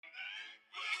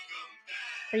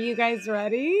Are you guys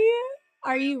ready?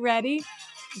 Are you ready?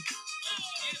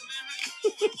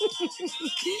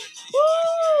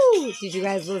 Woo! Did you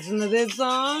guys listen to this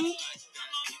song?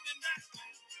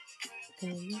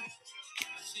 Woo!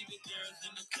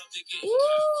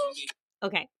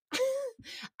 Okay.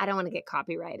 I don't want to get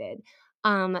copyrighted.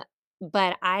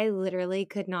 But I literally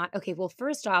could not. Okay, well,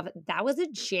 first off, that was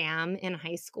a jam in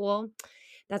high school.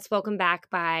 That's Welcome Back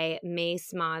by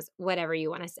Mace Moss, whatever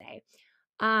you want to say.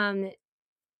 100%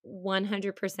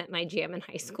 my jam in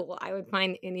high school. I would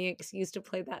find any excuse to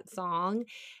play that song.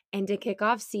 And to kick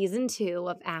off season 2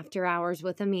 of After Hours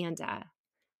with Amanda,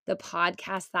 the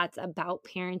podcast that's about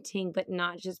parenting, but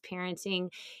not just parenting.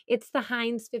 It's the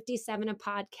Heinz 57 a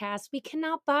podcast. We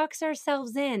cannot box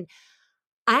ourselves in.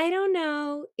 I don't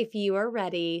know if you are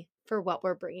ready for what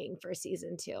we're bringing for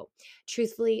season 2.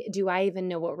 Truthfully, do I even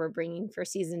know what we're bringing for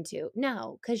season 2?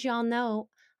 No, because y'all know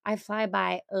I fly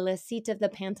by La Seat of the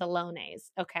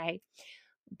Pantalones, okay?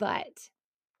 But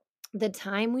the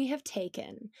time we have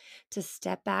taken to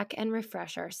step back and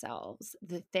refresh ourselves,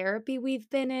 the therapy we've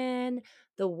been in,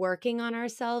 the working on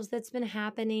ourselves that's been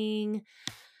happening.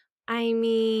 I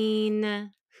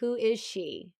mean, who is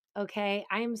she? Okay.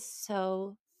 I'm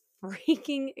so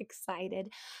freaking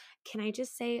excited. Can I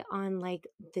just say, on like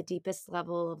the deepest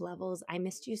level of levels, I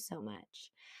missed you so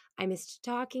much. I missed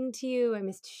talking to you. I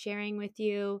missed sharing with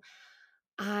you.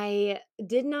 I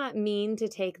did not mean to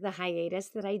take the hiatus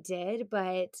that I did,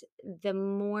 but the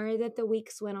more that the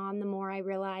weeks went on, the more I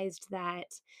realized that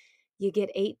you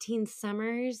get 18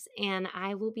 summers, and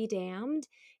I will be damned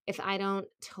if I don't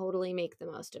totally make the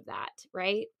most of that,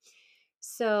 right?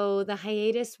 So the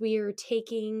hiatus we are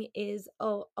taking is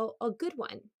a good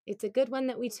one. It's a good one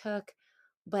that we took,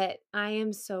 but I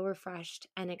am so refreshed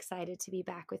and excited to be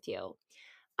back with you.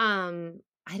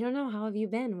 I don't know. How have you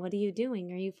been? What are you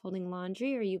doing? Are you folding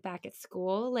laundry? Are you back at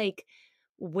school? Like,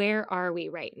 where are we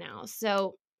right now?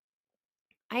 So,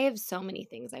 I have so many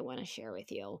things I want to share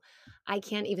with you. I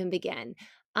can't even begin.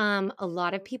 A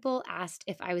lot of people asked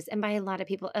if I was, and by a lot of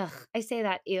people, I say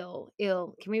that ill.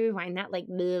 Can we rewind that? Like,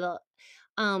 bleh.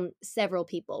 Several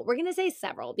people. We're gonna say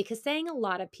several because saying a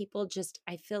lot of people just,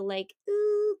 I feel like,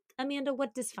 ooh, Amanda,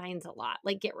 what defines a lot?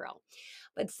 Like, get real.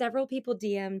 But several people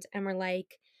DM'd and were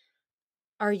like,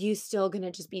 are you still going to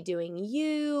just be doing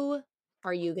you?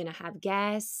 Are you going to have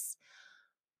guests?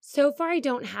 So far, I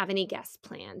don't have any guests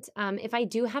planned. If I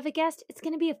do have a guest, it's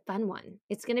going to be a fun one.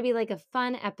 It's going to be like a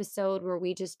fun episode where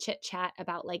we just chit chat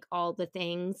about like all the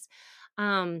things.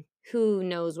 Who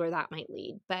knows where that might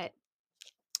lead? But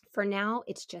for now,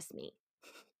 it's just me.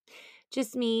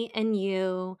 Just me and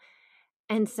you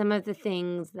and some of the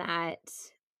things that,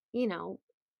 you know,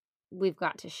 we've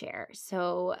got to share.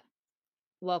 So,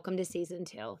 welcome to season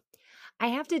 2. I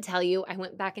have to tell you, I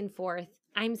went back and forth.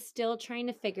 I'm still trying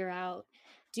to figure out,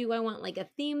 do I want like a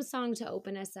theme song to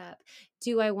open us up?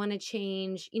 Do I want to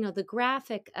change, the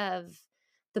graphic of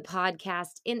the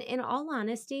podcast? In all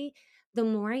honesty, the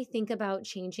more I think about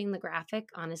changing the graphic,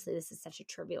 honestly, this is such a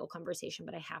trivial conversation,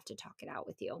 but I have to talk it out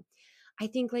with you. I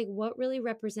think like what really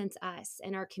represents us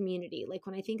and our community. Like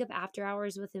when I think of After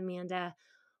Hours with Amanda,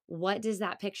 what does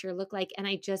that picture look like? And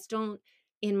I just don't,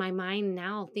 in my mind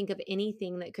now, think of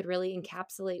anything that could really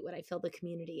encapsulate what I feel the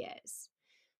community is.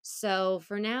 So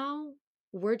for now,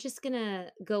 we're just going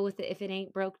to go with it. If it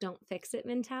ain't broke, don't fix it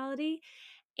mentality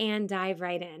and dive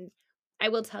right in. I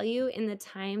will tell you, in the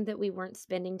time that we weren't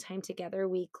spending time together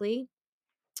weekly,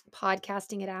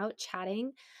 podcasting it out,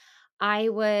 chatting, I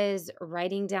was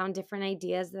writing down different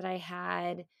ideas that I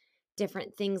had,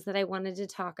 different things that I wanted to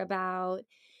talk about.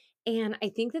 And I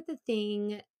think that the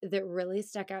thing that really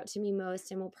stuck out to me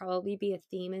most and will probably be a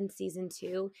theme in season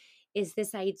 2 is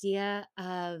this idea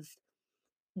of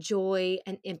joy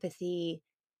and empathy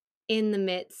in the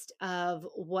midst of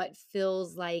what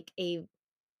feels like a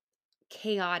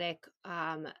chaotic,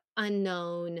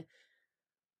 unknown,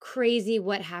 crazy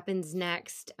what happens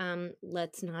next.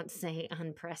 Let's not say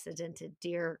unprecedented.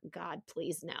 Dear God,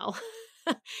 please no.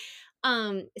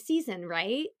 Season,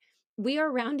 right? We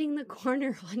are rounding the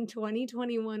corner on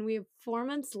 2021. We have 4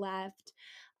 months left.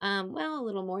 Well, a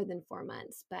little more than 4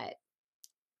 months, but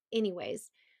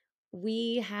anyways,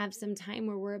 we have some time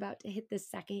where we're about to hit the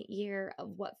second year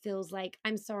of what feels like,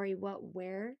 I'm sorry,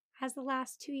 where has the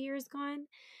last 2 years gone?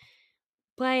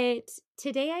 But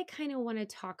today I kind of want to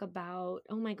talk about,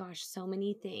 oh my gosh, so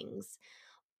many things,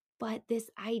 but this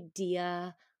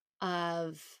idea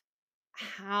of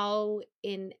how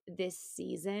in this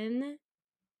season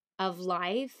of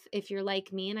life, if you're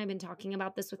like me, and I've been talking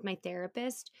about this with my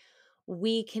therapist,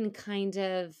 we can kind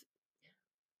of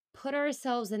put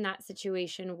ourselves in that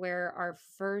situation where our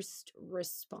first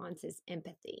response is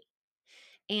empathy.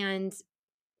 And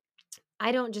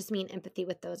I don't just mean empathy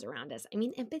with those around us. I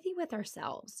mean empathy with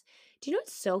ourselves. Do you know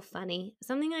what's so funny?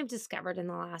 Something I've discovered in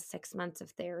the last 6 months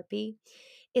of therapy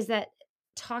is that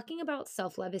talking about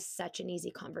self love is such an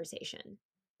easy conversation.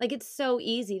 Like it's so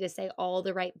easy to say all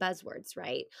the right buzzwords,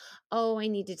 right? Oh, I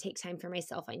need to take time for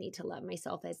myself. I need to love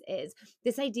myself as is.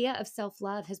 This idea of self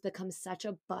love has become such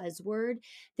a buzzword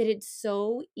that it's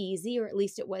so easy, or at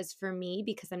least it was for me,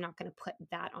 because I'm not going to put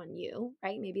that on you,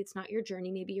 right? Maybe it's not your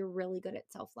journey. Maybe you're really good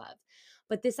at self love.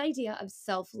 But this idea of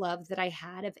self love that I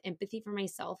had, of empathy for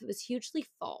myself, it was hugely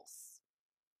false.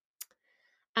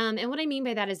 And what I mean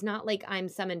by that is not like I'm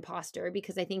some imposter,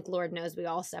 because I think Lord knows we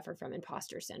all suffer from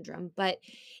imposter syndrome. But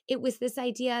it was this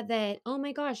idea that, oh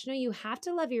my gosh, no, you have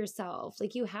to love yourself.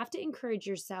 Like you have to encourage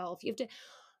yourself. You have to,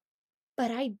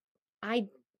 but I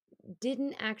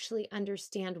didn't actually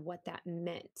understand what that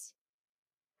meant.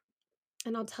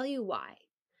 And I'll tell you why.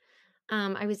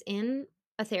 I was in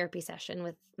a therapy session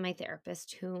with my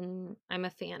therapist, whom I'm a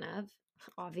fan of.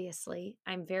 Obviously,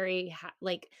 I'm very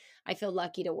like I feel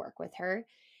lucky to work with her,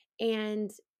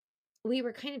 and we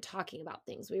were kind of talking about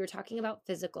things. We were talking about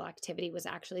physical activity was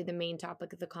actually the main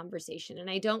topic of the conversation, and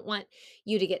I don't want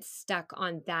you to get stuck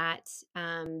on that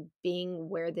being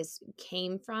where this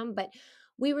came from, but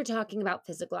we were talking about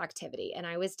physical activity, and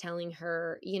I was telling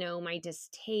her, my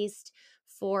distaste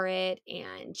for it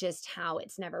and just how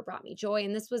it's never brought me joy.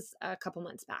 And this was a couple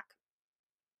months back,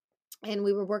 and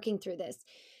we were working through this.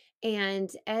 And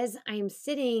as I'm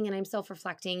sitting and I'm self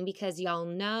reflecting, because y'all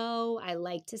know I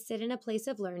like to sit in a place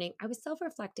of learning, I was self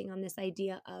reflecting on this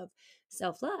idea of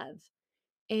self love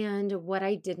and what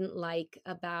I didn't like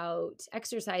about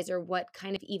exercise, or what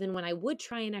kind of, even when I would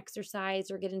try and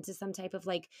exercise or get into some type of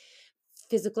like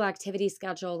physical activity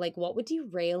schedule, like what would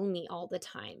derail me all the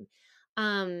time.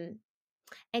 Um,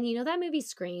 and you know that movie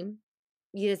Scream?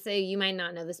 You say you might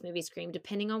not know this movie Scream.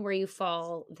 Depending on where you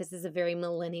fall, this is a very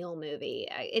millennial movie.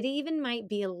 It even might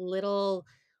be a little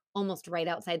almost right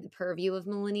outside the purview of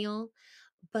millennial.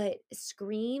 But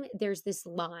Scream, there's this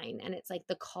line, and it's like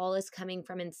the call is coming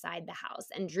from inside the house.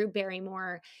 And Drew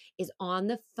Barrymore is on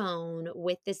the phone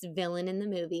with this villain in the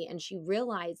movie, and she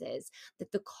realizes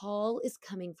that the call is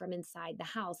coming from inside the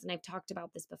house. And I've talked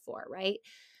about this before, right?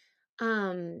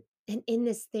 And in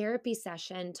this therapy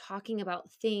session, talking about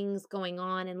things going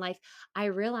on in life, I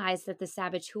realized that the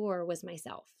saboteur was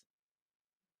myself.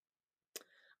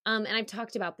 And I've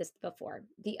talked about this before,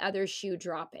 the other shoe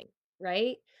dropping,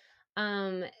 right?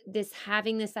 This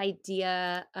having this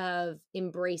idea of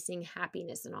embracing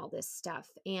happiness and all this stuff.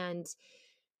 And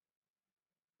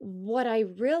what I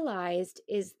realized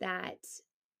is that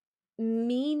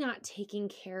me not taking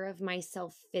care of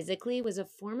myself physically was a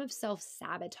form of self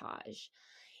sabotage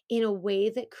in a way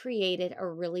that created a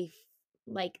really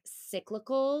like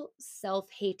cyclical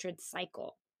self-hatred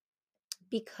cycle,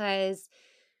 because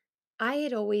I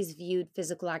had always viewed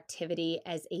physical activity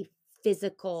as a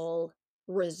physical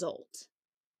result.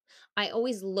 I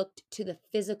always looked to the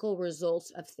physical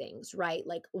results of things, right?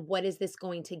 Like, what is this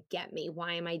going to get me?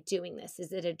 Why am I doing this?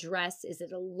 Is it a dress? Is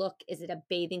it a look? Is it a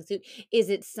bathing suit? Is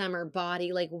it summer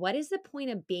body? Like, what is the point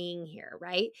of being here,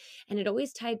 right? And it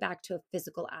always tied back to a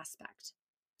physical aspect.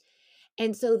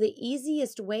 And so the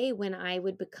easiest way when I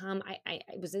would become, I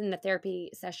was in the therapy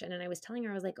session and I was telling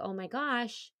her, I was like, oh my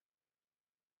gosh,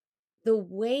 the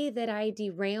way that I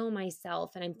derail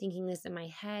myself, and I'm thinking this in my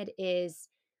head, is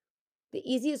the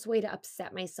easiest way to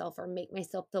upset myself or make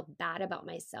myself feel bad about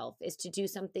myself is to do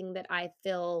something that I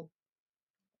feel,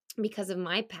 because of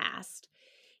my past,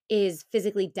 is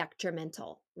physically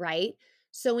detrimental, right?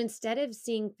 So instead of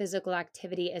seeing physical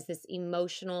activity as this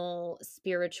emotional,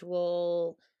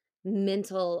 spiritual,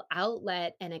 mental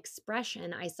outlet and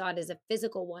expression, I saw it as a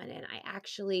physical one. And I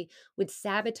actually would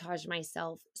sabotage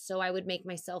myself so I would make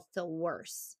myself feel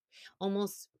worse,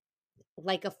 almost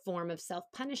like a form of self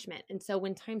punishment. And so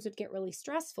when times would get really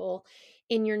stressful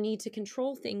in your need to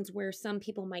control things where some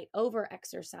people might over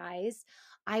exercise,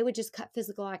 I would just cut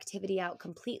physical activity out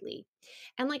completely.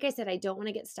 And like I said, I don't want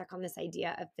to get stuck on this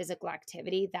idea of physical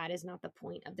activity. That is not the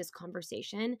point of this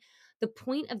conversation. The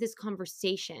point of this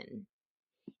conversation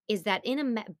is that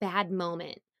in a bad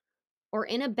moment or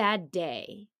in a bad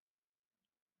day,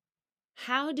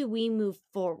 how do we move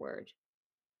forward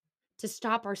to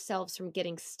stop ourselves from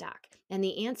getting stuck? And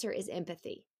the answer is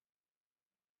empathy.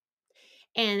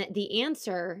 And the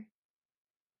answer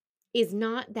is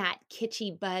not that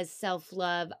kitschy buzz self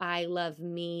love, I love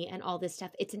me, and all this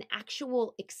stuff. It's an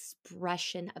actual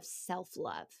expression of self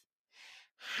love.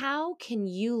 How can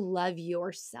you love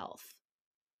yourself?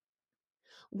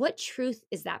 What truth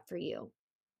is that for you?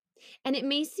 And it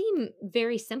may seem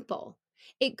very simple.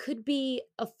 It could be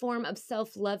a form of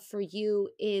self love for you,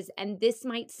 is, and this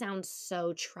might sound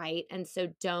so trite. And so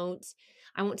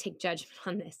I won't take judgment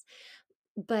on this,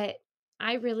 but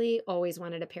I really always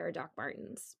wanted a pair of Doc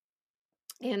Martens.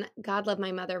 And God love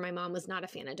my mother. My mom was not a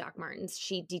fan of Doc Martens.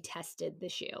 She detested the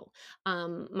shoe.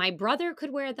 My brother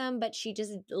could wear them, but she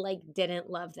just like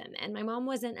didn't love them. And my mom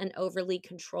wasn't an overly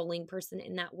controlling person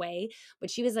in that way,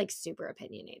 but she was like super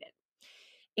opinionated.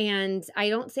 And I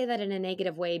don't say that in a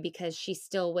negative way because she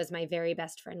still was my very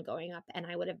best friend growing up, and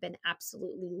I would have been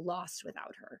absolutely lost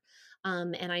without her.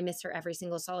 And I miss her every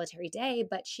single solitary day,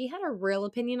 but she had a real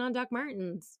opinion on Doc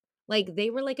Martens. Like they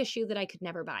were like a shoe that I could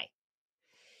never buy.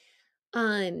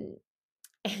 Um,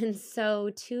 and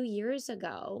so 2 years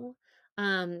ago,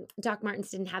 Doc Martens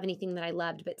didn't have anything that I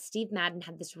loved, but Steve Madden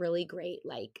had this really great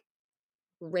like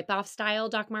rip-off style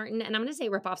Doc Marten, and I'm gonna say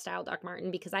rip-off style Doc Marten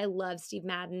because I love Steve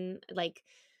Madden, like,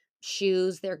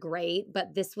 shoes, they're great,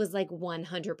 but this was, like,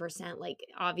 100% like,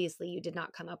 obviously, you did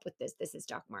not come up with this is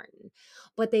Doc Marten.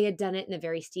 But they had done it in a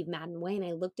very Steve Madden way, and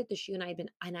I looked at the shoe, and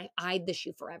I eyed the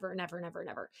shoe forever and ever and ever and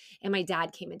ever, and my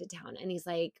dad came into town, and he's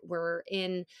like, "We're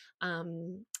in," I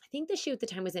think the shoe at the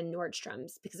time was in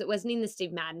Nordstrom's because it wasn't in the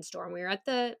Steve Madden store, and we were at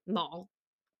the mall,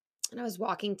 and I was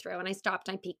walking through and I stopped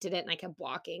and I peeked at it and I kept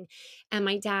walking. And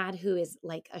my dad, who is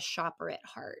like a shopper at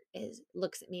heart, is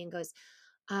looks at me and goes,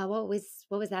 what was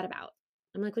that about?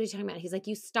 I'm like, what are you talking about? He's like,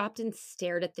 you stopped and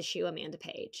stared at the shoe, Amanda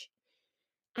Page.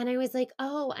 And I was like,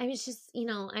 oh, I was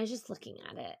just looking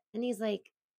at it. And he's like,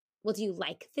 well, do you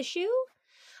like the shoe?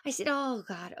 I said, oh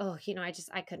God,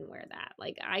 I couldn't wear that.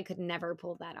 Like I could never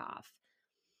pull that off.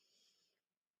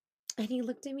 And he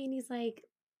looked at me and he's like,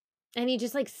 and he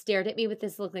just, like, stared at me with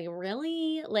this look like,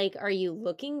 "Really? Like, are you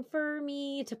looking for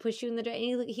me to push you in the door?"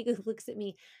 And he looks at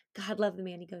me, God love the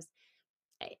man, he goes,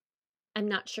 "I I'm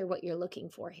not sure what you're looking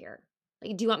for here.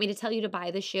 Like, do you want me to tell you to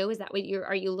buy the shoe? Is that what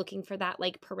are you looking for that,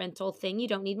 like, parental thing? You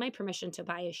don't need my permission to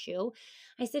buy a shoe."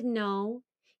 I said, "No."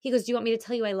 He goes, "Do you want me to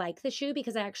tell you I like the shoe?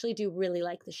 Because I actually do really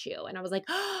like the shoe." And I was like,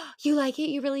 "Oh, you like it?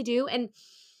 You really do?" And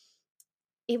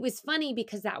it was funny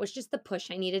because that was just the push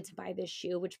I needed to buy this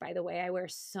shoe, which by the way, I wear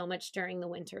so much during the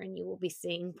winter and you will be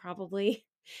seeing probably.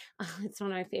 It's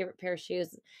one of my favorite pair of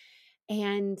shoes.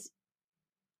 And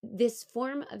this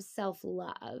form of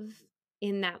self-love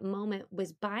in that moment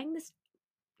was buying this,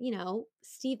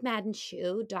 Steve Madden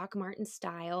shoe, Doc Marten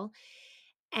style,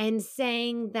 and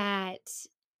saying that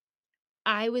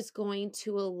I was going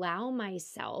to allow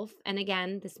myself, and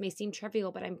again, this may seem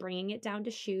trivial, but I'm bringing it down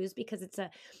to shoes because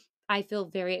I feel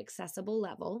very accessible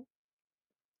level.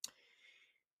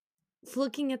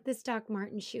 Looking at this Doc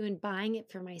Marten shoe and buying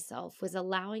it for myself was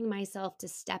allowing myself to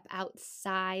step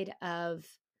outside of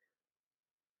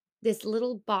this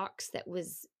little box that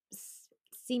was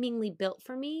seemingly built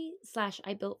for me slash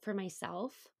I built for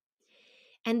myself.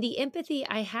 And the empathy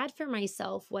I had for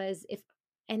myself was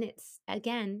and it's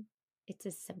again, it's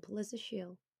as simple as a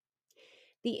shoe.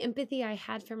 The empathy I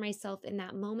had for myself in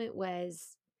that moment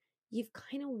was, you've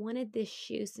kind of wanted this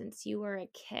shoe since you were a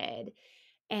kid.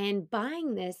 And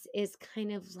buying this is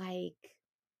kind of like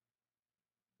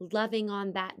loving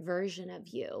on that version of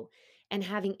you and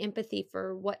having empathy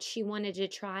for what she wanted to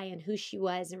try and who she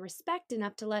was and respect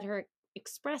enough to let her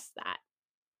express that.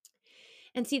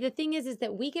 And see, the thing is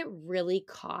that we get really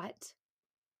caught,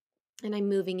 and I'm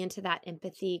moving into that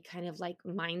empathy kind of like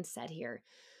mindset here.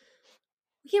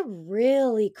 We get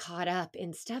really caught up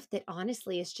in stuff that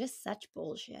honestly is just such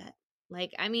bullshit.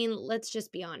 Like, I mean, let's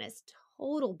just be honest.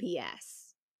 Total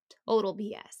BS. Total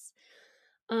BS.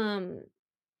 Um,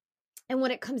 And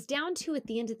what it comes down to at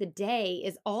the end of the day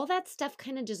is all that stuff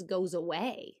kind of just goes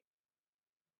away.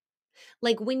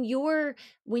 Like when you're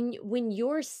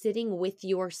sitting with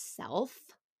yourself,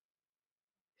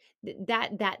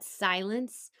 that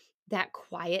silence, that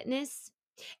quietness,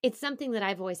 it's something that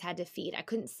I've always had to feed. I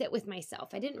couldn't sit with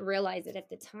myself. I didn't realize it at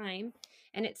the time,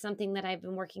 and it's something that I've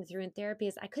been working through in therapy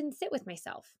is I couldn't sit with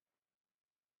myself.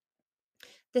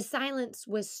 The silence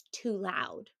was too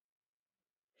loud.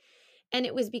 And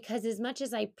it was because as much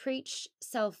as I preach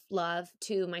self-love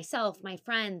to myself, my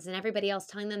friends, and everybody else,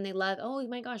 telling them they love, oh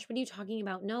my gosh, what are you talking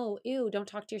about? No, ew, don't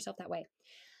talk to yourself that way.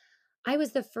 I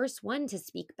was the first one to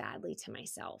speak badly to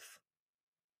myself.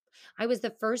 I was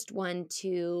the first one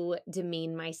to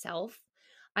demean myself.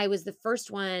 I was the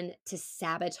first one to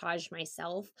sabotage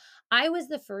myself. I was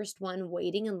the first one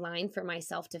waiting in line for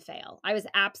myself to fail. I was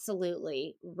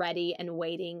absolutely ready and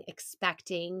waiting,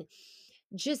 expecting,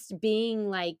 just being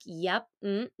like, yep,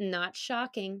 not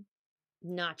shocking.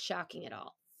 Not shocking at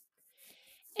all.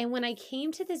 And when I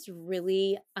came to this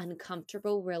really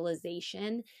uncomfortable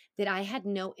realization that I had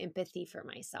no empathy for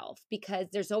myself because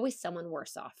there's always someone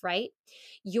worse off, right?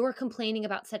 You're complaining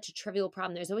about such a trivial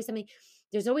problem. There's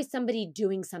always somebody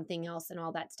doing something else and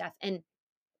all that stuff. And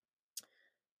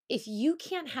if you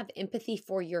can't have empathy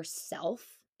for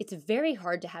yourself, it's very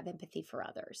hard to have empathy for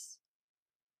others.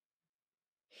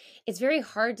 It's very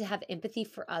hard to have empathy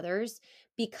for others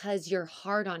because you're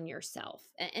hard on yourself.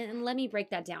 And let me break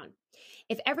that down.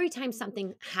 If every time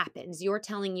something happens, you're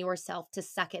telling yourself to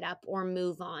suck it up or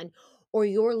move on, or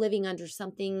you're living under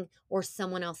something or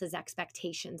someone else's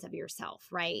expectations of yourself,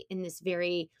 right? In this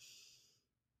very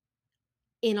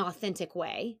inauthentic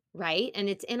way, right? And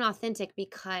it's inauthentic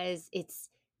because it's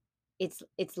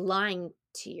lying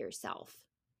to yourself.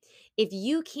 If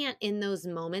you can't in those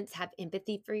moments have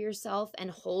empathy for yourself and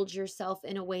hold yourself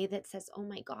in a way that says, "Oh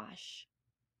my gosh,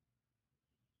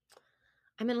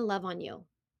 I'm going to love on you.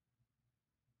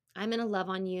 I'm going to love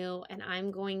on you and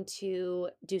I'm going to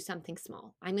do something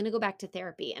small. I'm going to go back to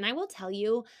therapy." And I will tell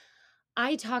you,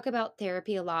 I talk about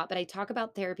therapy a lot, but I talk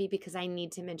about therapy because I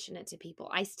need to mention it to people.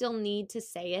 I still need to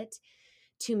say it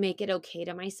to make it okay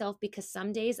to myself because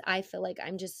some days I feel like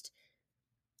I'm just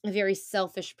a very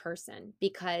selfish person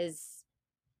because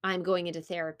I'm going into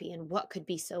therapy and what could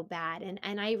be so bad.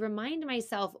 And I remind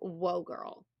myself, whoa,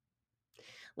 girl.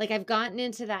 Like I've gotten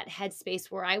into that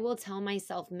headspace where I will tell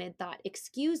myself mid thought,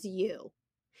 excuse you.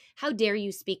 How dare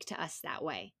you speak to us that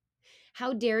way?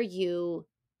 How dare you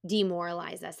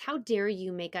demoralize us? How dare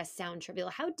you make us sound trivial?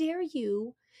 How dare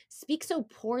you speak so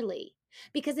poorly?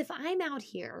 Because if I'm out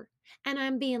here and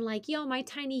I'm being like, yo, my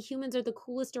tiny humans are the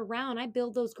coolest around, I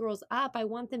build those girls up, I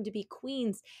want them to be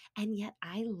queens. And yet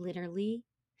I literally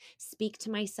speak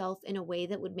to myself in a way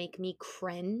that would make me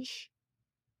cringe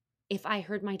if I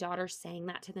heard my daughters saying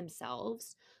that to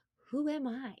themselves. Who am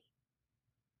I?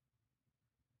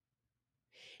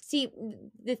 See,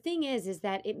 the thing is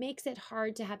that it makes it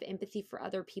hard to have empathy for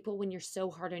other people when you're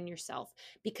so hard on yourself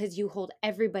because you hold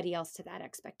everybody else to that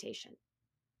expectation,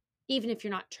 even if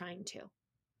you're not trying to.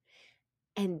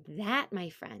 And that, my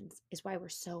friends, is why we're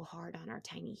so hard on our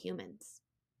tiny humans.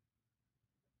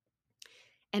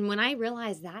 And when I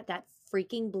realized that, that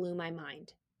freaking blew my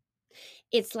mind.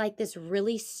 It's like this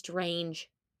really strange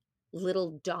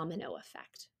little domino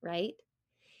effect, right?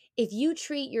 If you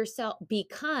treat yourself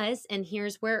because, and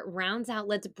here's where it rounds out,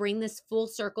 let's bring this full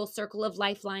circle of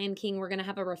life, Lion King. We're going to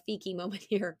have a Rafiki moment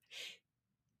here.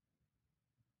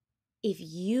 If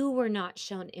you were not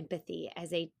shown empathy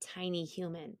as a tiny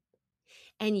human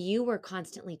and you were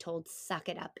constantly told, suck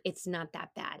it up, it's not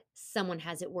that bad, someone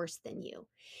has it worse than you.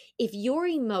 If your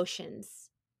emotions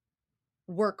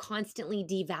were constantly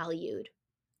devalued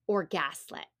or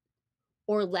gaslit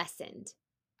or lessened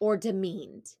or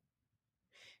demeaned,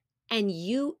 and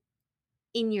you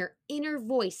in your inner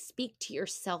voice speak to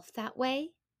yourself that way,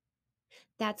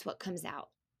 that's what comes out.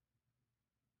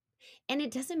 And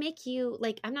it doesn't make you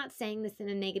like, I'm not saying this in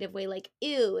a negative way, like,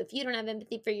 ew, if you don't have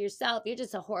empathy for yourself, you're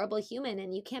just a horrible human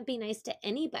and you can't be nice to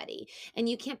anybody and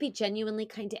you can't be genuinely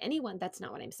kind to anyone. That's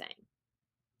not what I'm saying.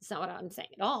 It's not what I'm saying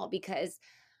at all because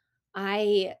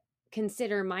I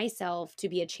consider myself to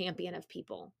be a champion of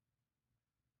people.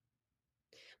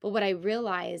 But what I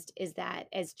realized is that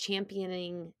as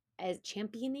championing, is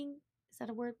that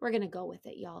a word? We're going to go with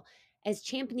it, y'all. As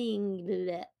championing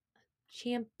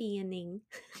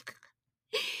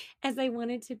as I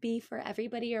wanted to be for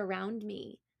everybody around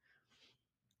me,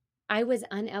 I was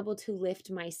unable to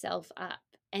lift myself up.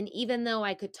 And even though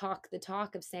I could talk the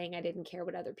talk of saying I didn't care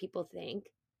what other people think,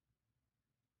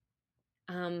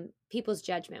 people's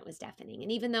judgment was deafening.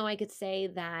 And even though I could say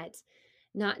that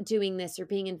not doing this or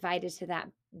being invited to that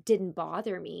didn't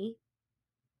bother me,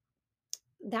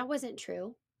 that wasn't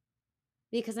true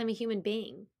because I'm a human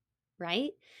being,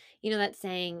 right? You know that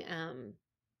saying,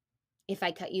 if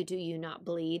I cut you, do you not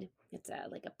bleed? It's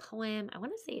like a poem. I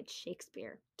want to say it's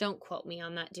Shakespeare. Don't quote me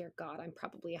on that, dear God. I'm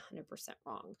probably 100%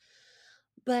 wrong.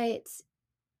 But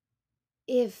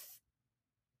if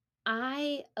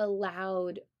I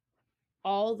allowed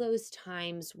all those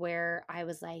times where I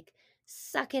was like,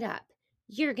 suck it up,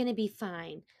 you're going to be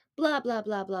fine, blah, blah,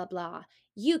 blah, blah, blah.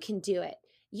 You can do it.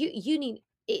 You need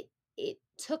it. It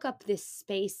took up this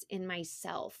space in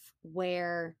myself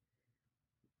where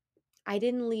I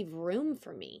didn't leave room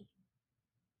for me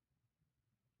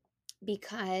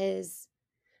because,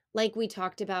 like we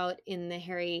talked about in the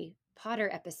Harry Potter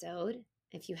episode,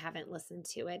 if you haven't listened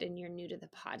to it and you're new to the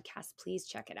podcast, please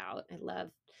check it out.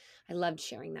 I loved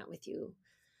sharing that with you.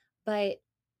 But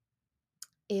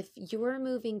if you're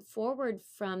moving forward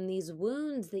from these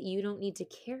wounds that you don't need to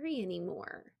carry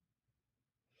anymore,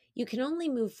 You can only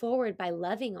move forward by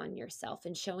loving on yourself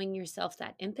and showing yourself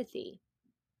that empathy.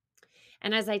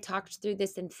 And as I talked through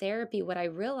this in therapy, what I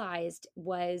realized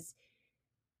was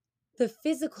the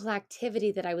physical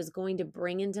activity that I was going to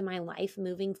bring into my life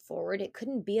moving forward, it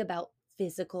couldn't be about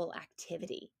physical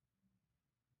activity.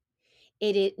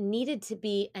 It needed to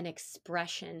be an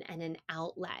expression and an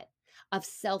outlet of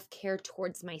self-care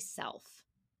towards myself.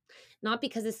 Not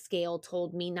because a scale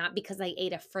told me, not because I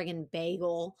ate a friggin'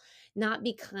 bagel, not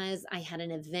because I had an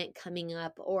event coming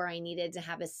up or I needed to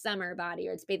have a summer body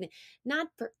or it's bathing, not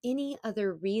for any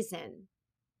other reason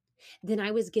than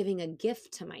I was giving a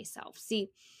gift to myself.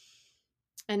 See,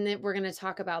 and then we're going to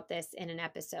talk about this in an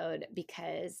episode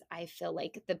because I feel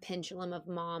like the pendulum of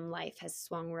mom life has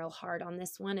swung real hard on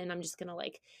this one. And I'm just going to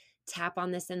like tap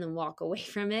on this and then walk away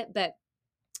from it. But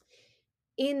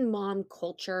in mom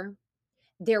culture,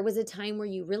 there was a time where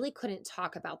you really couldn't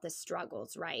talk about the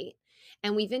struggles, right?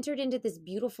 And we've entered into this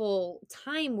beautiful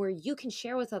time where you can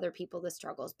share with other people the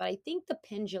struggles. But I think the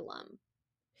pendulum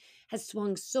has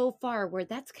swung so far where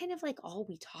that's kind of like all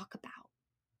we talk about,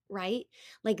 right?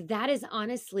 Like that is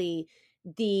honestly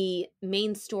the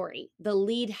main story, the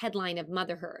lead headline of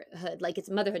motherhood, like it's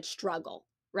motherhood struggle,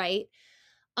 right?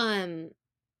 Um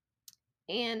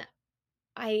and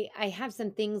I have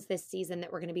some things this season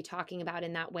that we're going to be talking about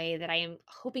in that way that I am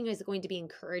hoping is going to be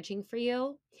encouraging for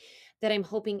you, that I'm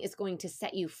hoping is going to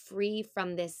set you free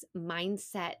from this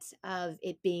mindset of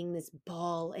it being this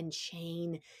ball and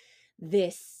chain,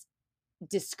 this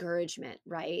discouragement,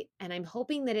 right? And I'm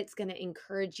hoping that it's going to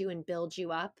encourage you and build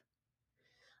you up.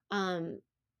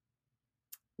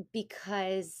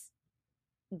 Because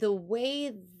the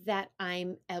way that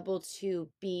I'm able to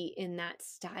be in that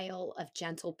style of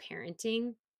gentle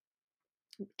parenting,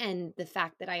 and the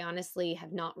fact that I honestly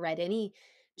have not read any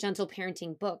gentle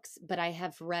parenting books, but I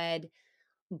have read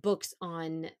books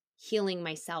on healing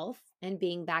myself and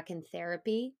being back in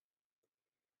therapy,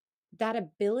 that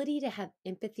ability to have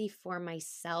empathy for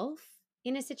myself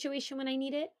in a situation when I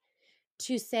need it,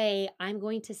 to say, I'm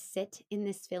going to sit in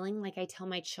this feeling like I tell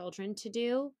my children to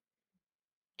do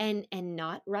and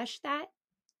not rush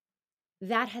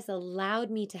that has allowed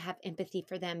me to have empathy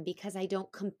for them because I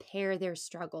don't compare their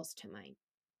struggles to mine.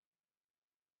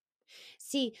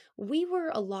 See, we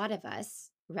were a lot of us,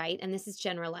 right? And this is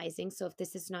generalizing. So if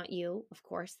this is not you, of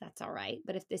course, that's all right.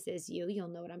 But if this is you, you'll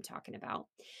know what I'm talking about.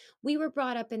 We were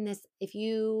brought up in this, if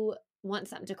you want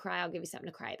something to cry, I'll give you something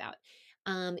to cry about.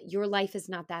 Your life is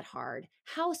not that hard.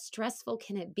 How stressful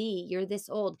can it be? You're this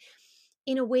old,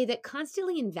 in a way that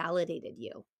constantly invalidated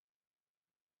you.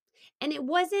 And it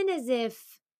wasn't as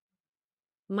if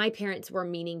my parents were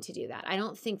meaning to do that. I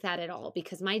don't think that at all,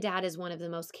 because my dad is one of the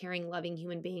most caring, loving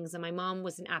human beings. And my mom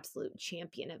was an absolute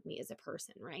champion of me as a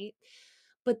person, right?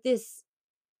 But this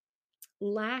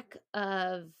lack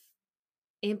of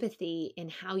empathy in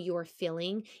how you're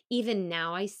feeling, even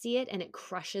now I see it and it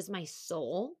crushes my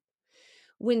soul.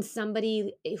 When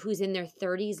somebody who's in their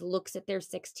 30s looks at their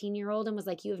 16-year-old and was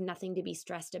like, you have nothing to be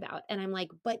stressed about. And I'm like,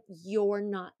 but you're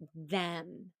not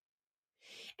them.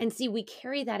 And see, we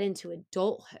carry that into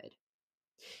adulthood.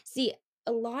 See,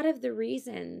 a lot of the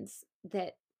reasons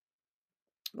that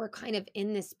we're kind of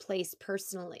in this place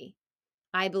personally,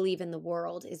 I believe in the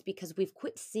world, is because we've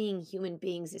quit seeing human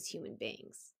beings as human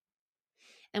beings.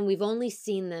 And we've only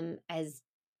seen them as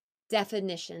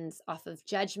definitions off of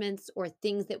judgments or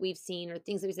things that we've seen or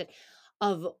things that we said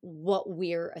of what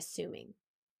we're assuming.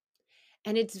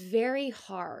 And it's very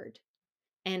hard.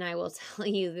 And I will tell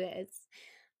you this,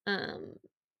 um,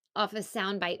 off a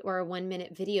soundbite or a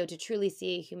 1-minute video to truly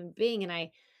see a human being. And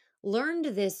I learned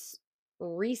this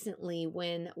recently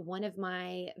when one of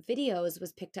my videos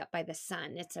was picked up by The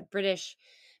Sun. It's a British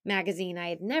magazine I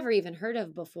had never even heard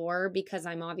of before because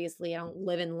I don't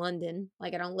live in London.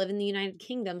 Like I don't live in the United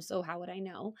Kingdom. So how would I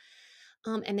know?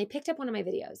 And they picked up one of my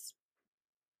videos.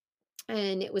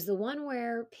 And it was the one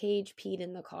where Paige peed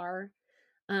in the car.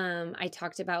 I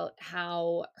talked about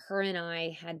how her and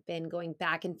I had been going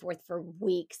back and forth for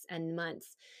weeks and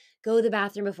months. Go to the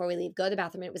bathroom before we leave, go to the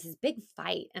bathroom. And it was this big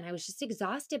fight. And I was just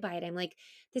exhausted by it. I'm like,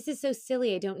 this is so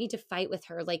silly. I don't need to fight with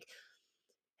her. Like,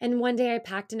 and one day I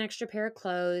packed an extra pair of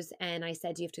clothes and I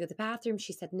said, do you have to go to the bathroom?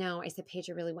 She said, no. I said, Paige,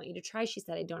 I really want you to try. She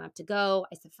said, I don't have to go.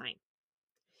 I said, fine.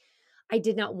 I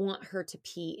did not want her to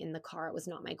pee in the car. It was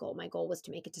not my goal. My goal was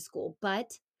to make it to school,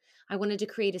 but I wanted to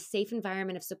create a safe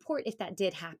environment of support if that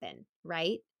did happen,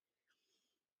 right?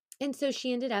 And so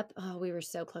she ended up, oh, we were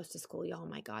so close to school, y'all. Oh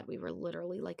my God, we were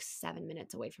literally like 7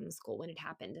 minutes away from the school when it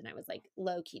happened. And I was like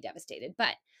low key devastated,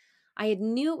 but I had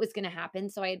knew it was going to happen.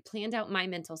 So I had planned out my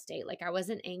mental state. Like I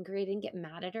wasn't angry. I didn't get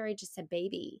mad at her. I just said,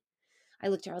 baby. I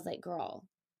looked at her. I was like, girl,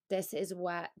 this is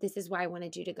why I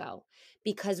wanted you to go,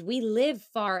 because we live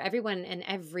far. Everyone and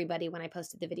everybody, when I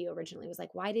posted the video originally, was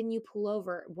like, why didn't you pull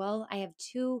over? Well, I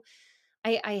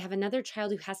have another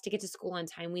child who has to get to school on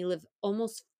time. We live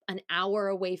almost an hour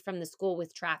away from the school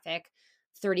with traffic,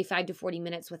 35 to 40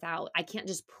 minutes without. I can't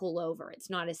just pull over. It's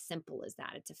not as simple as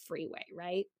that. It's a freeway,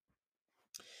 right?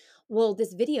 Well,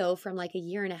 this video from like a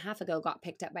year and a half ago got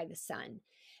picked up by the Sun,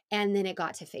 and then it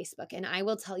got to Facebook. And I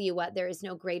will tell you what, there is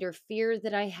no greater fear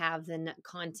that I have than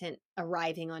content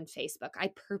arriving on Facebook.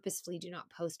 I purposefully do not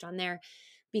post on there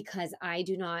because I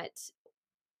do not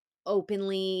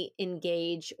openly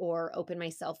engage or open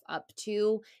myself up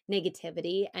to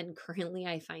negativity. And currently,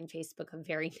 I find Facebook a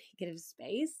very negative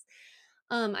space.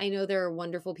 I know there are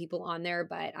wonderful people on there,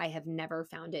 but I have never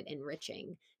found it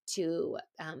enriching to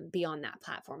be on that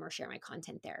platform or share my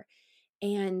content there.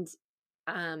 And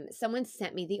someone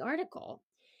sent me the article,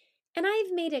 and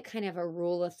I've made it kind of a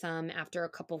rule of thumb after a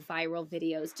couple viral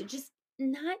videos to just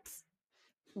not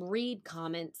read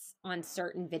comments on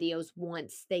certain videos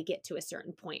once they get to a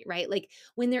certain point, right? Like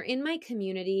when they're in my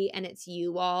community and it's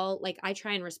you all, like I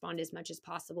try and respond as much as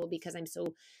possible because I'm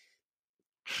so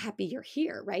happy you're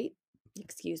here, right?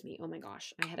 Excuse me. Oh my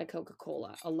gosh. I had a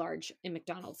Coca-Cola, a large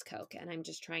McDonald's Coke, and I'm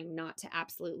just trying not to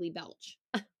absolutely belch.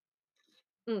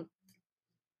 Mm.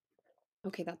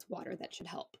 Okay, that's water. That should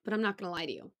help. But I'm not going to lie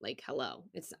to you. Like, hello.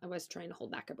 I was trying to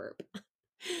hold back a burp.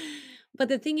 But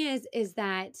the thing is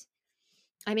that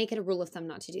I make it a rule of thumb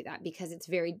not to do that because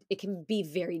it can be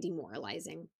very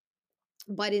demoralizing.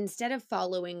 But instead of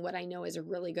following what I know is a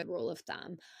really good rule of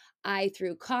thumb, I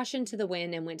threw caution to the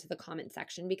wind and went to the comment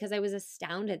section because I was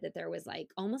astounded that there was like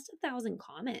almost 1,000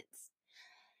 comments.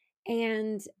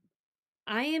 And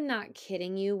I am not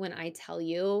kidding you when I tell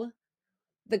you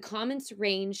the comments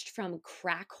ranged from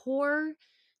crack whore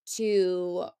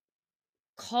to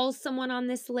call someone on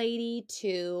this lady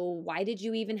to why did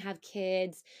you even have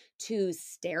kids to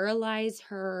sterilize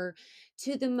her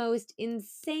to the most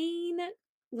insane,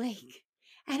 like,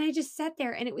 and I just sat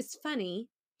there and it was funny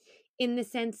in the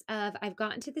sense of I've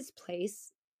gotten to this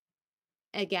place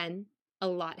again, a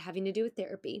lot having to do with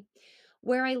therapy,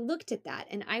 where I looked at that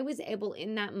and I was able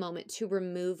in that moment to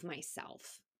remove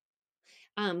myself,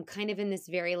 kind of in this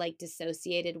very like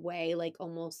dissociated way, like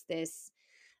almost this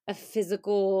a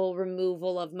physical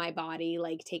removal of my body,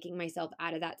 like taking myself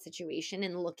out of that situation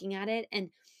and looking at it. And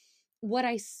what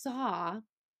I saw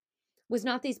was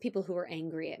not these people who were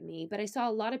angry at me, but I saw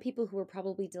a lot of people who were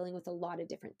probably dealing with a lot of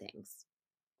different things.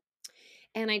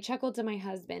 And I chuckled to my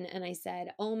husband and I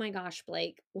said, oh my gosh,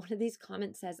 Blake, one of these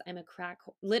comments says I'm a crack.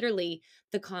 Literally,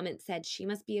 the comment said, she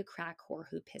must be a crack whore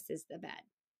who pisses the bed.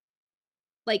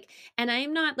 Like, and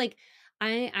I'm not like,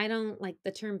 I don't like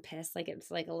the term piss. Like, it's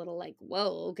like a little like,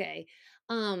 whoa, okay.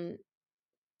 Um,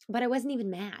 but I wasn't even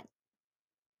mad.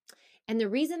 And the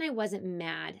reason I wasn't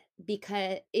mad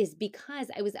because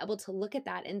I was able to look at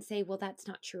that and say, well, that's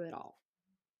not true at all.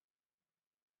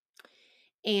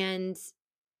 And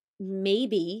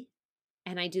maybe,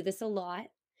 and I do this a lot,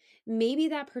 maybe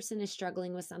that person is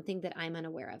struggling with something that I'm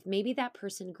unaware of. Maybe that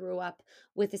person grew up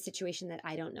with a situation that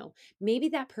I don't know. Maybe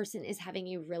that person is having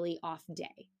a really off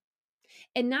day.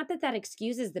 And not that that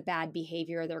excuses the bad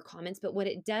behavior or their comments, but what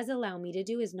it does allow me to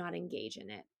do is not engage in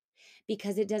it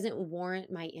because it doesn't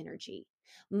warrant my energy.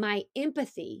 My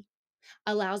empathy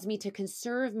allows me to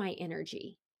conserve my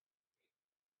energy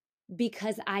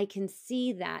because I can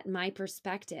see that my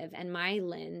perspective and my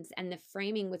lens and the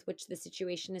framing with which the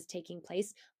situation is taking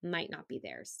place might not be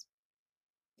theirs.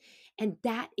 And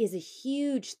that is a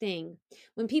huge thing.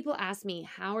 When people ask me,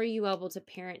 how are you able to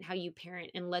parent how you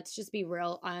parent? And let's just be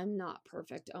real, I'm not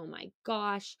perfect. Oh my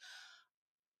gosh.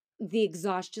 The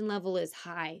exhaustion level is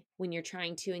high when you're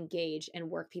trying to engage and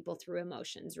work people through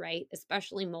emotions, right?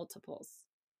 Especially multiples.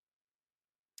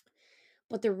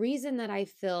 But the reason that I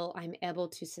feel I'm able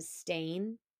to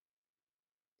sustain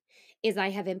is I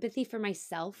have empathy for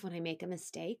myself when I make a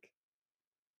mistake.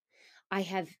 I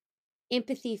have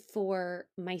empathy for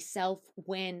myself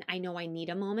when I know I need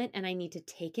a moment and I need to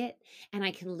take it. And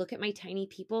I can look at my tiny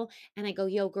people and I go,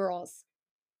 yo, girls,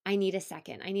 I need a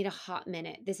second. I need a hot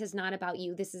minute. This is not about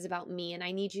you. This is about me. And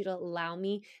I need you to allow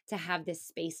me to have this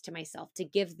space to myself, to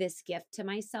give this gift to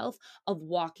myself of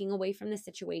walking away from the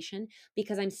situation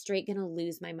because I'm straight going to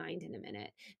lose my mind in a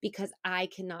minute because I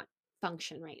cannot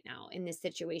function right now in this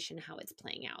situation, how it's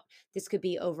playing out. This could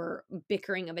be over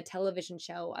bickering of a television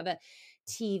show, of a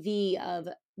TV, of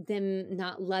them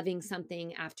not loving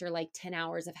something after like 10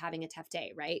 hours of having a tough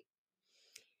day, right?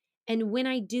 And when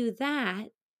I do that,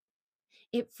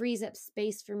 it frees up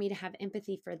space for me to have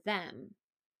empathy for them.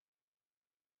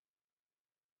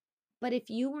 But if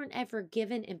you weren't ever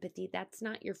given empathy, that's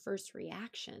not your first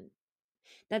reaction.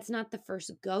 That's not the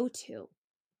first go-to.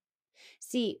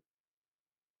 See,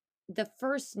 the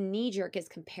first knee-jerk is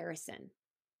comparison.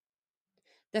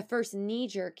 The first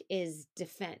knee-jerk is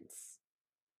defense.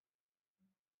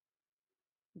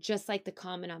 Just like the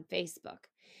comment on Facebook.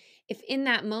 If in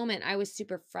that moment I was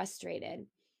super frustrated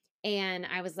and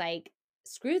I was like,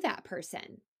 screw that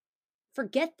person,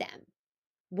 forget them.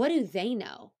 What do they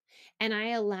know? And I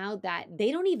allowed that,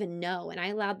 they don't even know. And I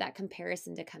allowed that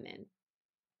comparison to come in.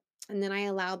 And then I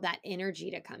allowed that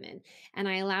energy to come in. And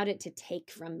I allowed it to take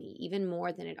from me even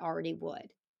more than it already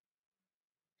would.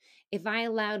 If I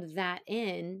allowed that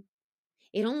in,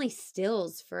 it only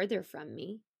stills further from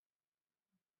me,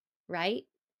 right?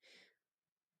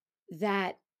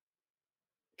 That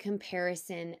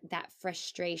comparison, that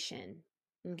frustration,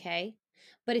 okay?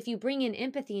 But if you bring in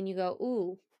empathy and you go,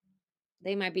 ooh,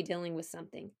 they might be dealing with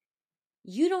something,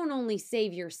 you don't only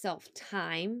save yourself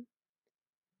time,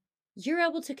 you're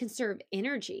able to conserve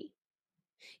energy.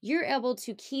 You're able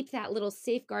to keep that little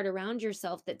safeguard around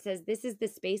yourself that says, this is the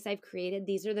space I've created.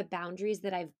 These are the boundaries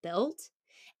that I've built.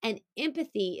 And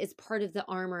empathy is part of the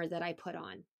armor that I put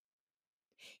on.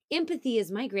 Empathy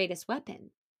is my greatest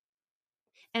weapon.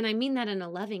 And I mean that in a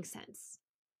loving sense.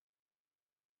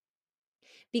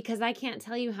 Because I can't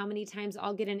tell you how many times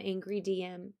I'll get an angry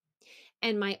DM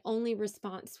and my only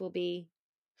response will be,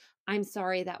 I'm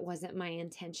sorry, that wasn't my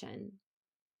intention.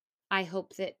 I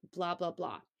hope that blah, blah,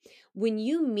 blah. When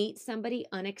you meet somebody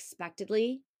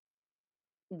unexpectedly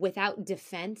without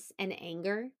defense and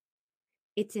anger,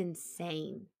 it's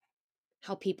insane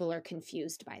how people are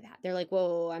confused by that. They're like,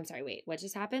 whoa, I'm sorry, wait, what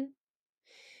just happened?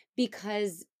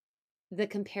 Because the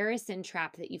comparison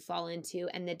trap that you fall into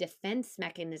and the defense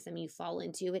mechanism you fall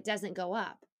into, it doesn't go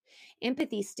up.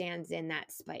 Empathy stands in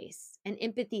that space, and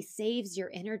empathy saves your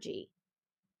energy.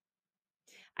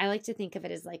 I like to think of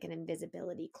it as like an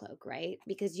invisibility cloak, right?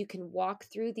 Because you can walk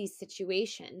through these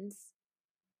situations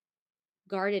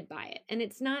guarded by it. And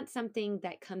it's not something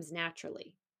that comes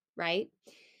naturally, right?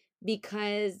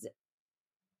 Because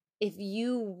if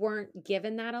you weren't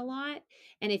given that a lot,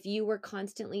 and if you were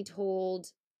constantly told,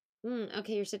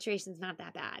 okay, your situation's not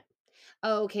that bad.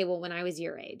 Oh, okay, well, when I was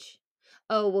your age.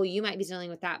 Oh, well, you might be dealing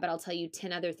with that, but I'll tell you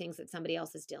 10 other things that somebody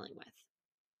else is dealing with.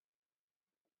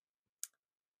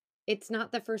 It's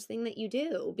not the first thing that you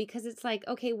do because it's like,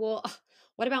 okay, well,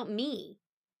 what about me?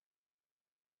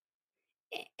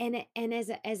 And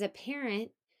as a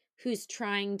parent who's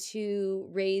trying to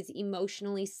raise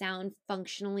emotionally sound,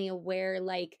 functionally aware,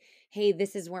 like, hey,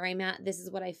 this is where I'm at, this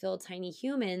is what I feel, tiny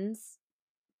humans,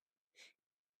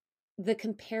 the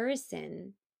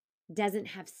comparison doesn't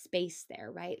have space there,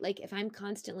 right? Like if I'm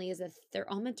constantly I'm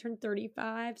gonna turn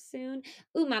 35 soon.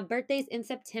 Ooh, my birthday's in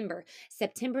September,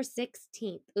 September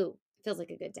 16th. Ooh, feels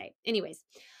like a good day. Anyways,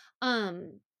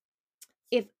 um,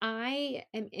 if I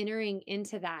am entering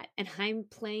into that and I'm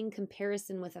playing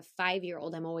comparison with a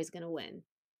 5-year-old, I'm always gonna win.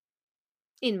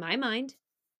 In my mind.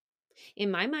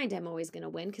 In my mind, I'm always gonna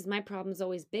win because my problem's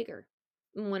always bigger.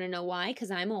 Wanna know why?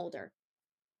 Because I'm older.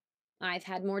 I've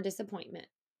had more disappointment.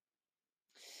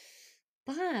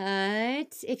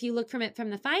 But if you look from it from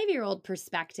the 5-year-old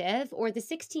perspective or the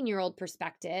 16-year-old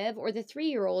perspective or the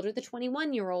 3-year-old or the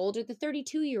 21-year-old or the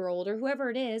 32-year-old or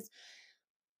whoever it is,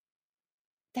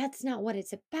 that's not what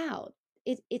it's about.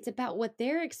 It's about what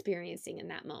they're experiencing in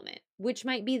that moment, which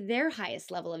might be their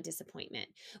highest level of disappointment,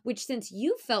 which since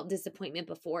you felt disappointment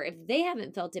before, if they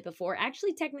haven't felt it before,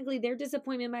 actually technically their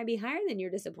disappointment might be higher than your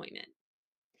disappointment.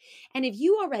 And if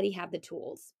you already have the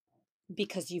tools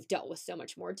because you've dealt with so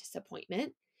much more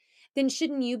disappointment, then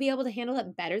shouldn't you be able to handle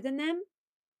it better than them?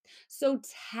 So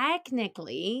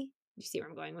technically, you see where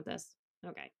I'm going with this?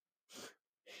 Okay.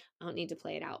 I don't need to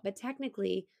play it out, but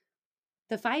technically,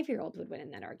 the 5-year-old would win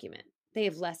in that argument. They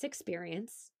have less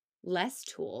experience, less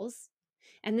tools,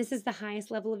 and this is the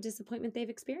highest level of disappointment they've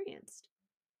experienced.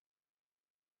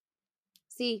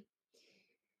 See,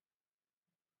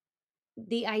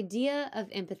 the idea of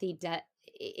empathy,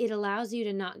 it allows you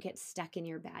to not get stuck in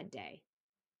your bad day.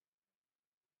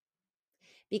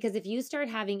 Because if you start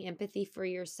having empathy for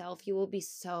yourself, you will be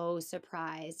so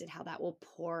surprised at how that will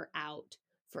pour out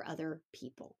for other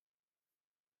people.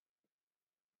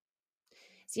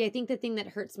 See, I think the thing that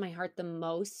hurts my heart the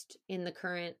most in the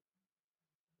current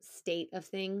state of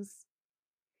things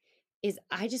is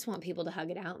I just want people to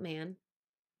hug it out, man.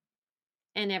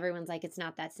 And everyone's like, it's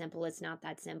not that simple. It's not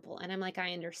that simple. And I'm like,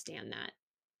 I understand that.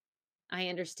 I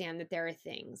understand that there are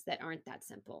things that aren't that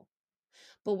simple.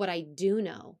 But what I do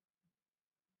know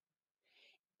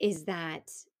is that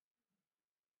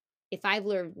if I've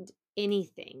learned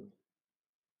anything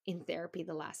in therapy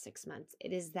the last 6 months.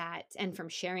 It is that, and from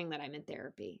sharing that I'm in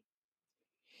therapy,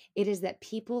 it is that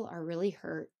people are really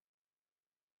hurt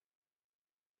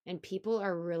and people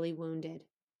are really wounded.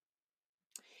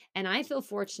 And I feel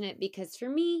fortunate because for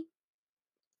me,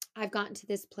 I've gotten to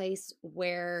this place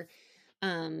where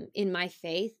in my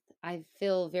faith, I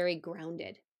feel very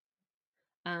grounded.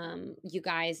 You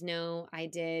guys know I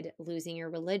did Losing Your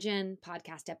Religion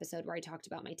podcast episode where I talked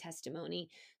about my testimony.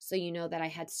 So you know that I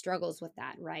had struggles with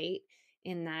that, right?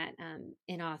 In that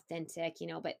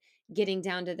inauthentic, but getting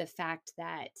down to the fact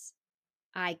that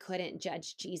I couldn't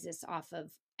judge Jesus off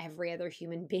of every other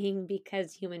human being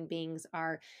because human beings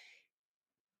are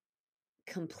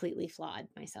completely flawed,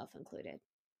 myself included.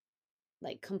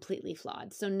 Like completely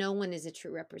flawed. So no one is a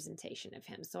true representation of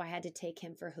him. So I had to take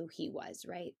him for who he was,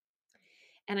 right?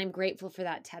 And I'm grateful for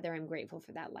that tether. I'm grateful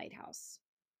for that lighthouse.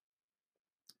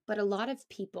 But a lot of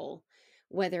people,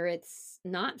 whether it's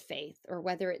not faith or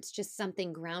whether it's just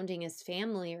something grounding as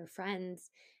family or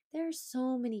friends, there are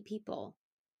so many people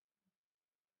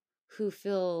who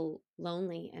feel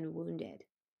lonely and wounded.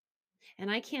 And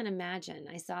I can't imagine.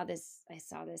 I saw this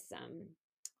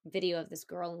video of this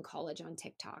girl in college on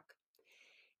TikTok.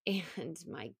 And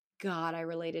my God, I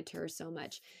related to her so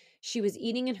much. She was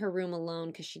eating in her room alone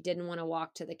because she didn't want to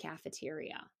walk to the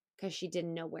cafeteria because she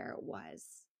didn't know where it was.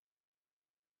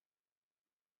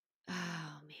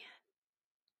 Oh man.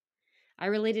 I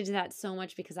related to that so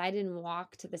much because I didn't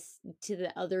walk to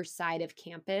the other side of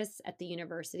campus at the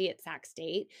university at Sac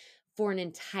State for an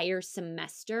entire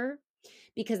semester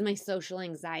because my social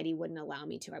anxiety wouldn't allow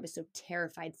me to. I was so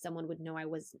terrified someone would know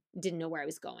didn't know where I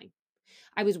was going.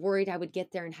 I was worried I would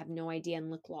get there and have no idea and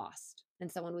look lost,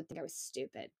 and someone would think I was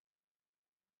stupid.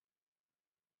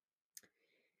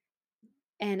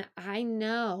 And I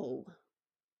know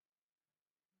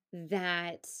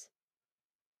that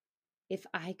if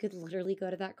I could literally go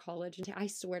to that college, and I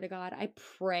swear to God, I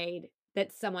prayed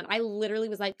that I literally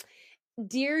was like,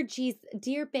 dear Jesus,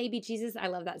 dear baby Jesus. I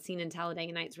love that scene in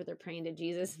Talladega Nights where they're praying to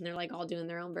Jesus and they're like all doing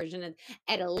their own version of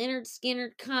at a Leonard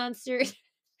Skinner concert.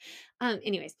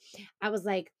 Anyways, I was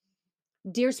like,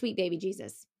 dear sweet baby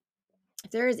Jesus,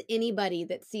 if there is anybody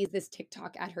that sees this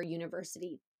TikTok at her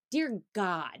university, dear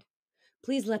God,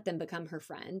 please let them become her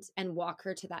friend and walk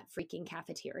her to that freaking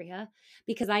cafeteria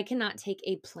because I cannot take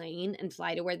a plane and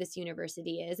fly to where this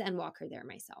university is and walk her there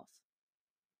myself.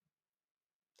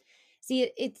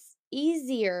 See, it's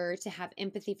easier to have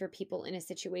empathy for people in a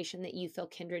situation that you feel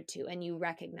kindred to and you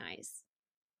recognize.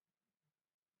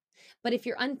 But if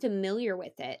you're unfamiliar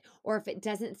with it, or if it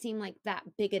doesn't seem like that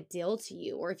big a deal to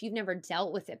you, or if you've never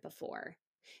dealt with it before,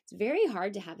 it's very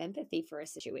hard to have empathy for a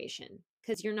situation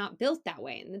because you're not built that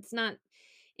way. And it's not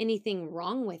anything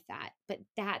wrong with that. But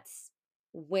that's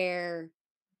where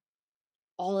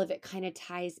all of it kind of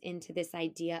ties into this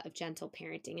idea of gentle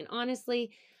parenting. And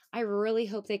honestly, I really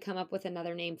hope they come up with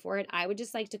another name for it. I would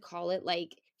just like to call it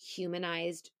like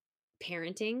humanized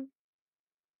parenting.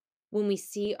 When we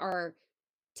see our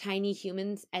tiny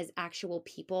humans as actual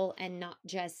people and not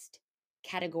just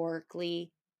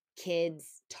categorically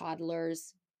kids,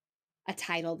 toddlers, a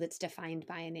title that's defined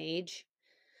by an age.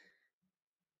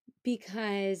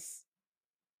 Because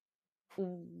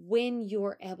when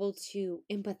you're able to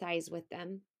empathize with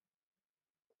them,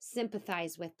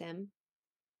 sympathize with them,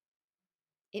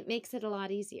 it makes it a lot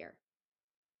easier.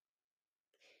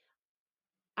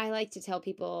 I like to tell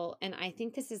people, and I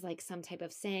think this is like some type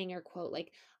of saying or quote,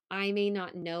 like, I may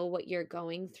not know what you're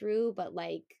going through, but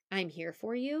like, I'm here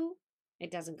for you. It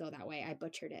doesn't go that way. I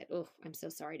butchered it. Oh, I'm so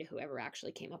sorry to whoever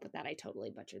actually came up with that. I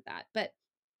totally butchered that. But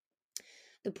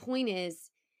the point is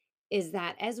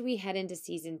that as we head into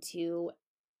season 2,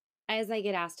 as I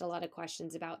get asked a lot of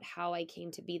questions about how I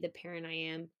came to be the parent I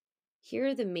am, here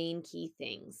are the main key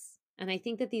things. And I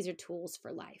think that these are tools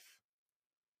for life.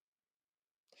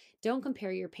 Don't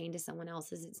compare your pain to someone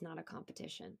else's. It's not a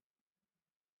competition.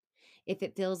 If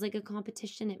it feels like a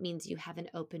competition, it means you have an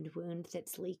opened wound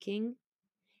that's leaking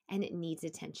and it needs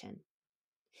attention.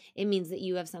 It means that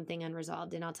you have something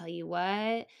unresolved. And I'll tell you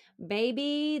what,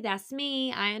 baby, that's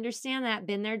me. I understand that.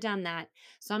 Been there, done that.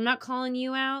 So I'm not calling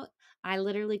you out. I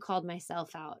literally called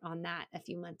myself out on that a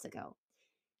few months ago.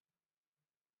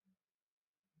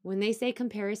 When they say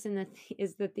comparison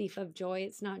is the thief of joy,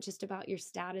 it's not just about your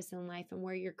status in life and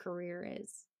where your career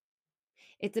is.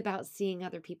 It's about seeing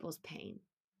other people's pain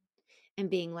and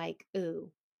being like,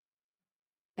 ooh,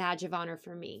 badge of honor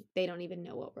for me. They don't even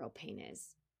know what real pain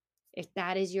is. If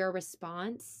that is your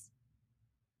response,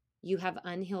 you have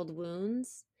unhealed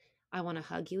wounds. I want to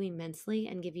hug you immensely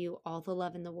and give you all the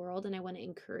love in the world. And I want to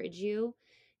encourage you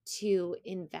to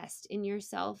invest in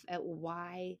yourself at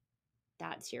why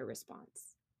that's your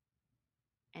response.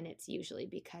 and it's usually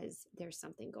because there's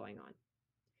something going on.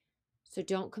 So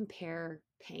don't compare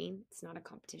pain. It's not a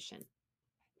competition.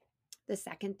 The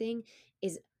second thing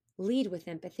is lead with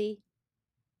empathy.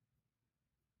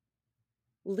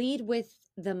 Lead with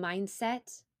the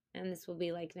mindset, and this will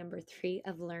be like number 3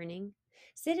 of learning.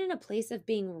 Sit in a place of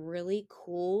being really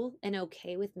cool and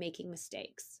okay with making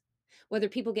mistakes. Whether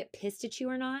people get pissed at you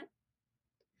or not,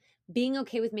 being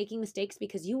okay with making mistakes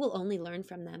because you will only learn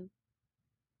from them.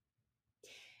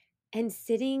 And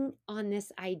sitting on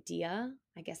this idea,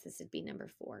 I guess this would be number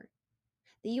 4,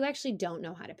 that you actually don't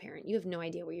know how to parent. You have no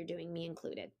idea what you're doing, me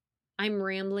included. I'm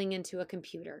rambling into a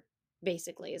computer,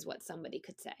 basically, is what somebody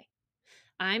could say.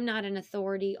 I'm not an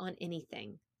authority on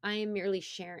anything. I am merely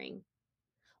sharing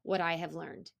what I have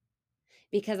learned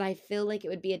because I feel like it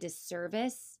would be a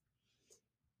disservice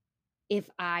if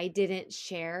I didn't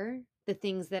share the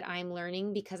things that I'm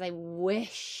learning, because I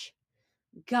wish,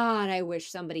 God, I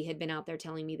wish somebody had been out there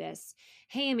telling me this.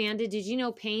 Hey, Amanda, did you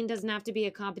know pain doesn't have to be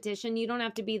a competition? You don't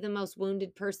have to be the most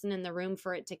wounded person in the room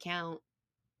for it to count.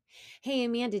 Hey,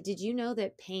 Amanda, did you know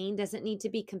that pain doesn't need to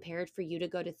be compared for you to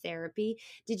go to therapy?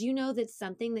 Did you know that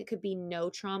something that could be no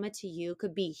trauma to you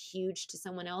could be huge to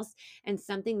someone else, and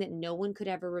something that no one could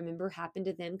ever remember happened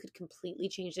to them could completely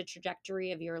change the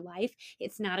trajectory of your life?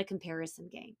 It's not a comparison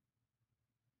game.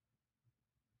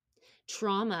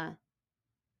 Trauma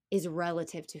is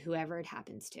relative to whoever it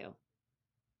happens to.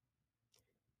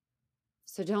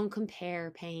 So don't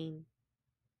compare pain.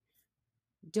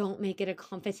 Don't make it a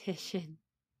competition.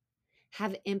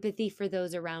 Have empathy for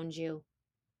those around you.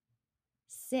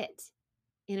 Sit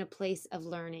in a place of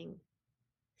learning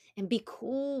and be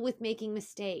cool with making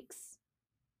mistakes,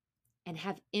 and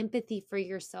have empathy for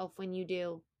yourself when you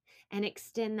do, and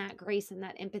extend that grace and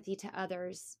that empathy to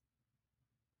others,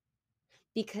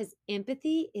 because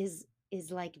empathy is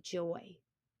like joy,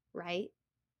 right?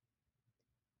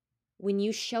 When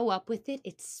you show up with it,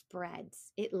 it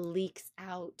spreads, it leaks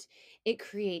out, it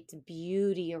creates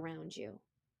beauty around you.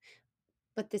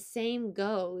 But the same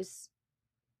goes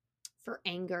for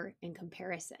anger and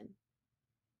comparison.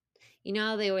 You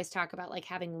know, they always talk about like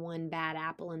having one bad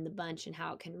apple in the bunch and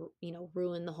how it can,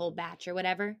 ruin the whole batch or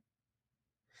whatever.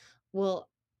 Well,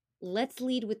 let's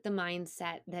lead with the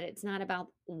mindset that it's not about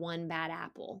one bad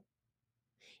apple.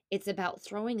 It's about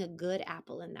throwing a good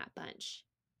apple in that bunch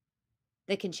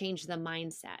that can change the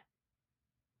mindset.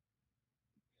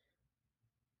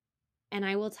 And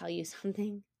I will tell you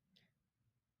something.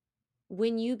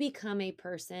 When you become a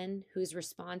person whose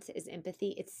response is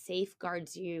empathy, it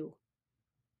safeguards you.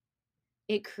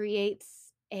 It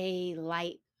creates a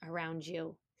light around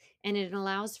you, and it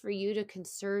allows for you to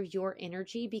conserve your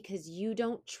energy because you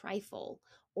don't trifle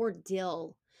or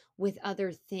deal with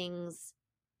other things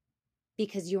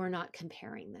because you're not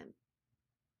comparing them,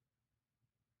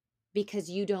 because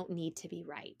you don't need to be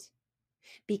right,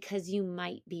 because you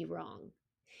might be wrong.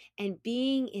 And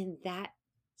being in that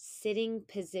sitting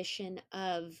position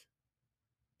of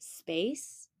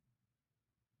space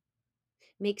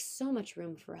makes so much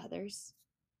room for others.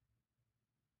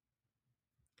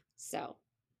 So,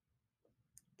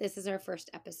 this is our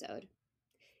first episode.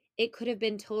 It could have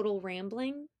been total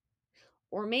rambling,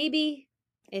 or maybe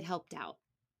it helped out.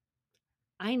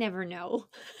 I never know.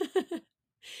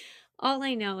 All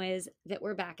I know is that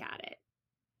we're back at it,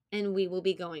 and we will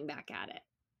be going back at it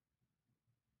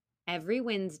every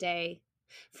Wednesday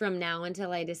from now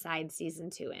until I decide season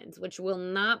 2 ends, which will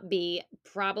not be,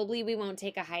 probably we won't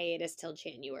take a hiatus till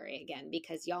January again,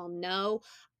 because y'all know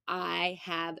I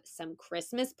have some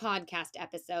Christmas podcast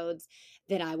episodes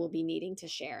that I will be needing to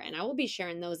share, and I will be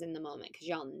sharing those in the moment because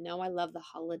y'all know I love the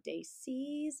holiday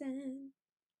season.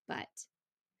 But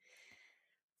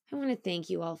I want to thank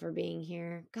you all for being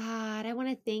here. God, I want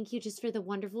to thank you just for the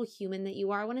wonderful human that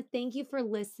you are. I want to thank you for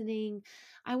listening.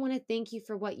 I want to thank you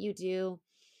for what you do.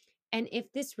 And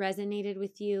if this resonated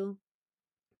with you,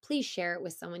 please share it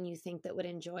with someone you think that would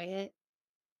enjoy it.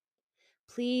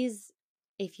 Please,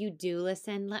 if you do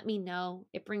listen, let me know.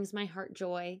 It brings my heart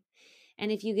joy. And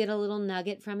if you get a little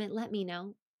nugget from it, let me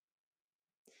know.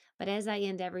 But as I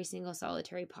end every single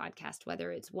solitary podcast, whether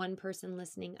it's one person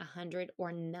listening, 100,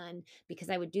 or none, because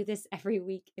I would do this every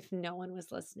week if no one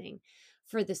was listening,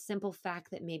 for the simple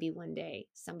fact that maybe one day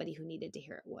somebody who needed to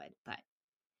hear it would. But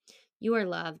you are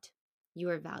loved. You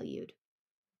are valued.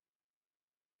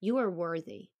 You are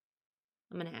worthy.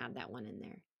 I'm going to add that one in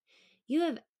there. You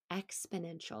have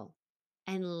exponential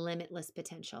and limitless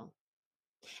potential.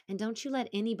 And don't you let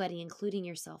anybody, including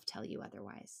yourself, tell you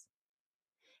otherwise.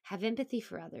 Have empathy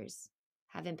for others.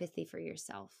 Have empathy for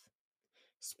yourself.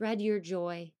 Spread your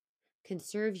joy.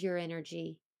 Conserve your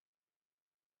energy.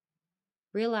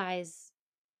 Realize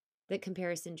that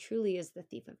comparison truly is the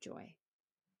thief of joy.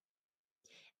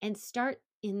 And start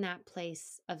in that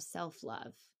place of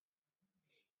self-love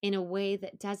in a way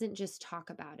that doesn't just talk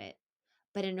about it,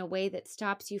 but in a way that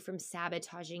stops you from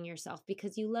sabotaging yourself,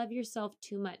 because you love yourself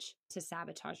too much to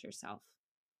sabotage yourself.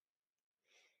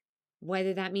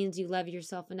 Whether that means you love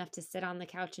yourself enough to sit on the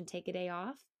couch and take a day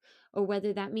off, or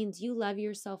whether that means you love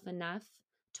yourself enough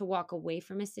to walk away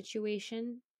from a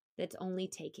situation that's only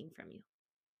taking from you.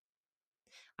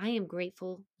 I am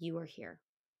grateful you are here.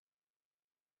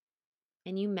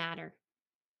 And you matter.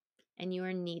 And you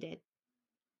are needed.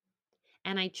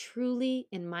 And I truly,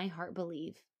 in my heart,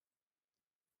 believe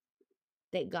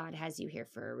that God has you here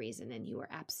for a reason, and you are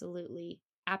absolutely,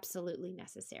 absolutely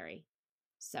necessary.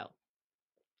 So,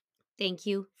 thank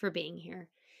you for being here.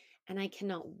 And I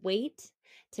cannot wait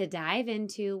to dive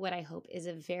into what I hope is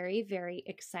a very, very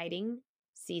exciting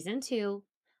season 2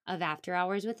 of After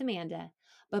Hours with Amanda,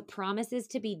 but promises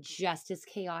to be just as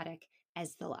chaotic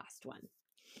as the last one.